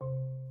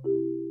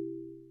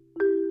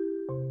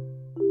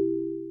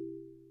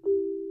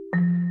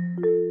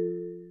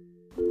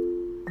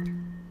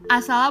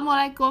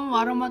Assalamualaikum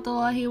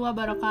warahmatullahi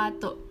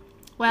wabarakatuh.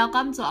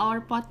 Welcome to our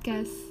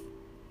podcast.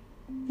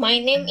 My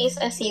name is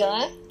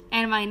Asila.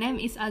 And my name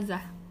is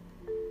Azah.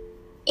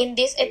 In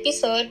this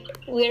episode,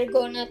 we're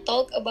gonna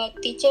talk about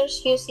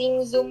teachers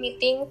using Zoom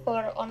meeting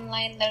for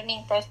online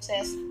learning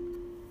process.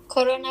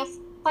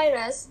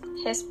 Coronavirus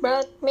has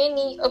brought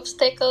many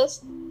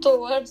obstacles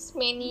towards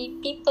many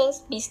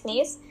people's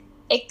business,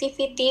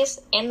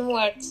 activities, and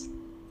works.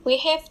 We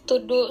have to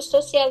do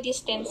social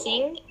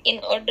distancing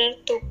in order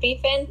to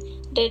prevent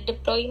the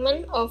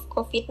deployment of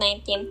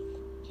COVID-19.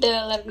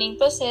 The learning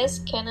process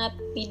cannot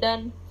be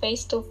done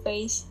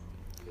face-to-face.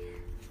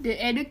 The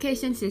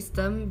education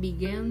system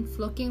began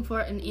looking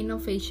for an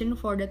innovation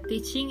for the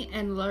teaching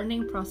and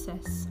learning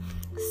process.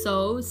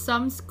 So,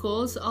 some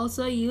schools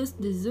also used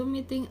the Zoom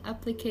meeting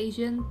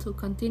application to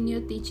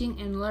continue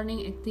teaching and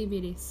learning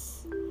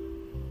activities.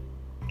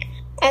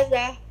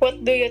 Azah,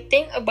 what do you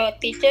think about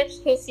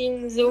teachers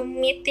using Zoom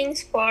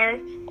meetings for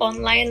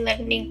online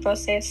learning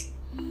process?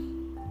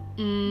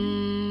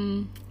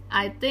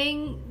 I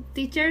think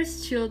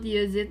teachers should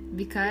use it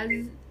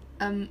because,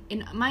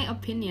 in my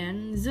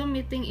opinion, Zoom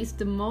meeting is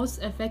the most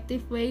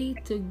effective way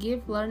to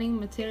give learning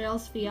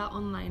materials via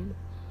online.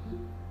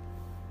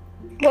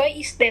 Why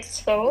is that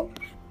so?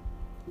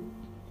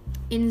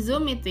 In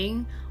Zoom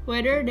meeting,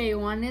 whether they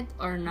want it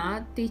or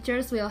not,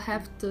 teachers will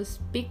have to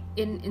speak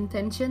in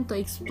intention to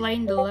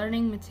explain the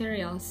learning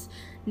materials.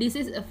 This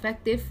is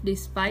effective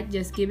despite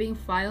just giving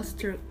files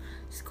through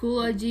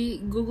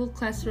Schoology, Google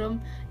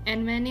Classroom,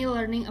 and many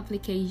learning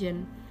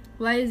applications.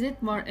 Why is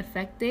it more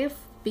effective?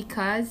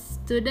 Because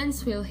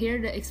students will hear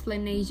the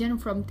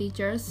explanation from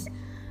teachers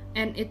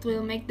and it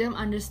will make them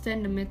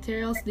understand the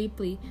materials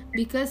deeply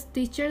because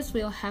teachers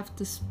will have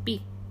to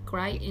speak,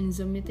 right, in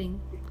Zoom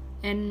meeting.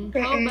 And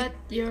how about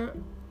your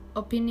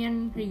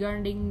opinion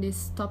regarding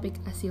this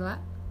topic, Asila?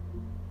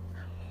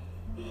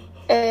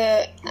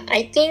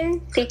 I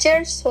think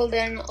teachers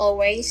shouldn't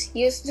always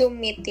use Zoom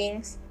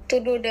meetings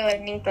to do the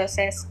learning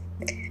process.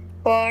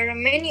 For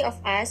many of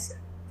us,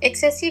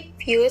 excessive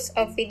use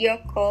of video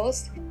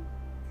calls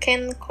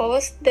can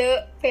cause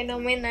the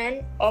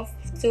phenomenon of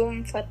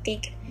Zoom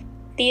fatigue.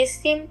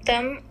 This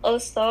symptom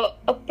also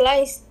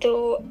applies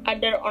to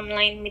other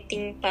online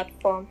meeting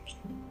platforms.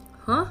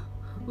 Huh?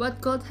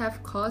 What could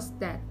have caused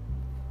that?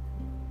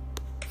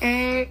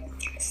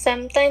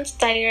 Sometimes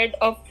tired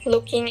of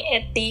looking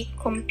at the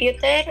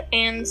computer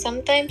and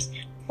sometimes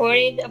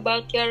worried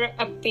about your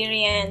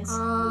appearance.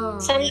 I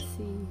see.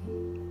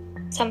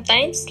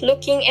 Sometimes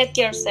looking at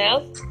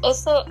yourself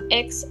also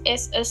acts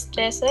as a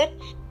stressor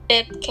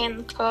that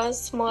can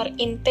cause more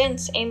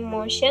intense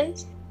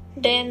emotions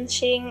than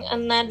seeing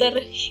another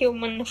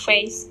human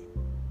face.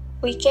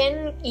 We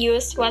can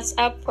use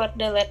WhatsApp for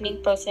the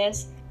learning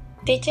process.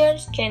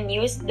 Teachers can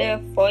use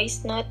the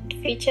voice note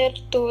feature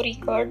to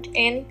record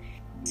and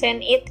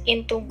send it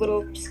into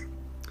groups.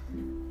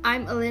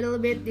 I'm a little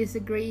bit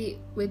disagree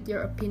with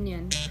your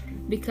opinion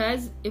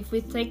because if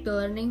we take the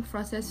learning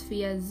process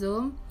via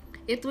Zoom,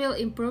 it will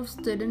improve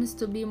students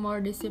to be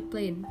more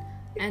disciplined.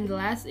 And the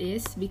last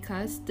is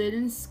because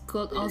students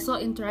could also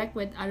interact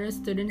with other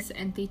students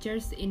and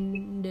teachers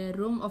in the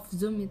room of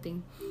Zoom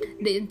meeting.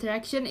 The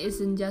interaction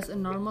isn't just a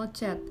normal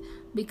chat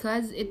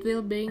because it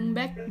will bring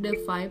back the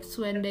vibes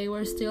when they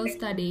were still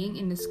studying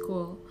in the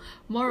school.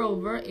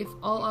 Moreover, if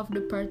all of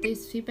the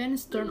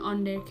participants turn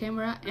on their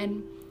camera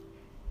and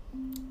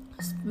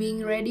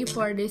being ready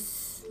for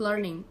this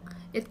learning,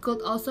 it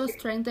could also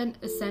strengthen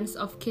a sense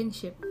of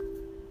kinship.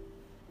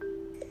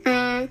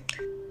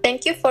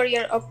 Thank you for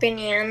your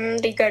opinion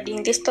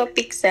regarding this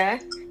topic,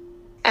 Zah.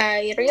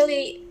 I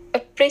really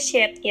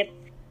appreciate it.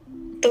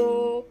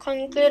 To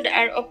conclude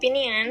our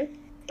opinion,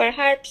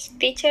 perhaps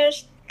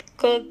teachers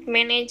could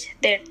manage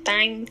their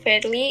time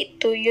fairly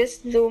to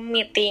use Zoom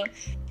meeting,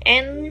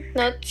 and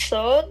not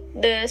so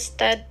the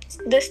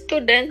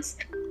students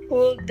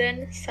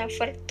wouldn't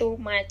suffer too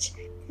much.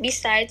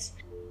 Besides,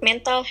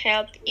 mental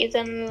health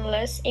isn't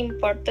less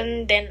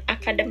important than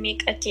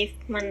academic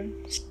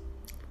achievements.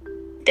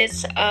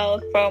 That's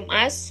all from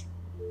us.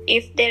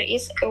 If there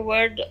is a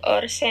word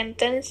or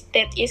sentence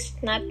that is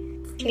not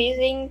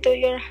pleasing to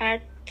your heart,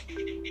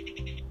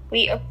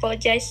 we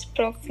apologize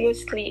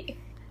profusely.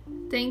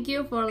 Thank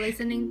you for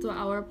listening to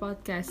our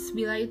podcast.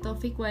 Billahi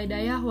taufik wa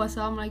hidayah.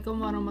 Wassalamualaikum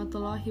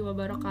warahmatullahi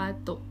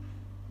wabarakatuh.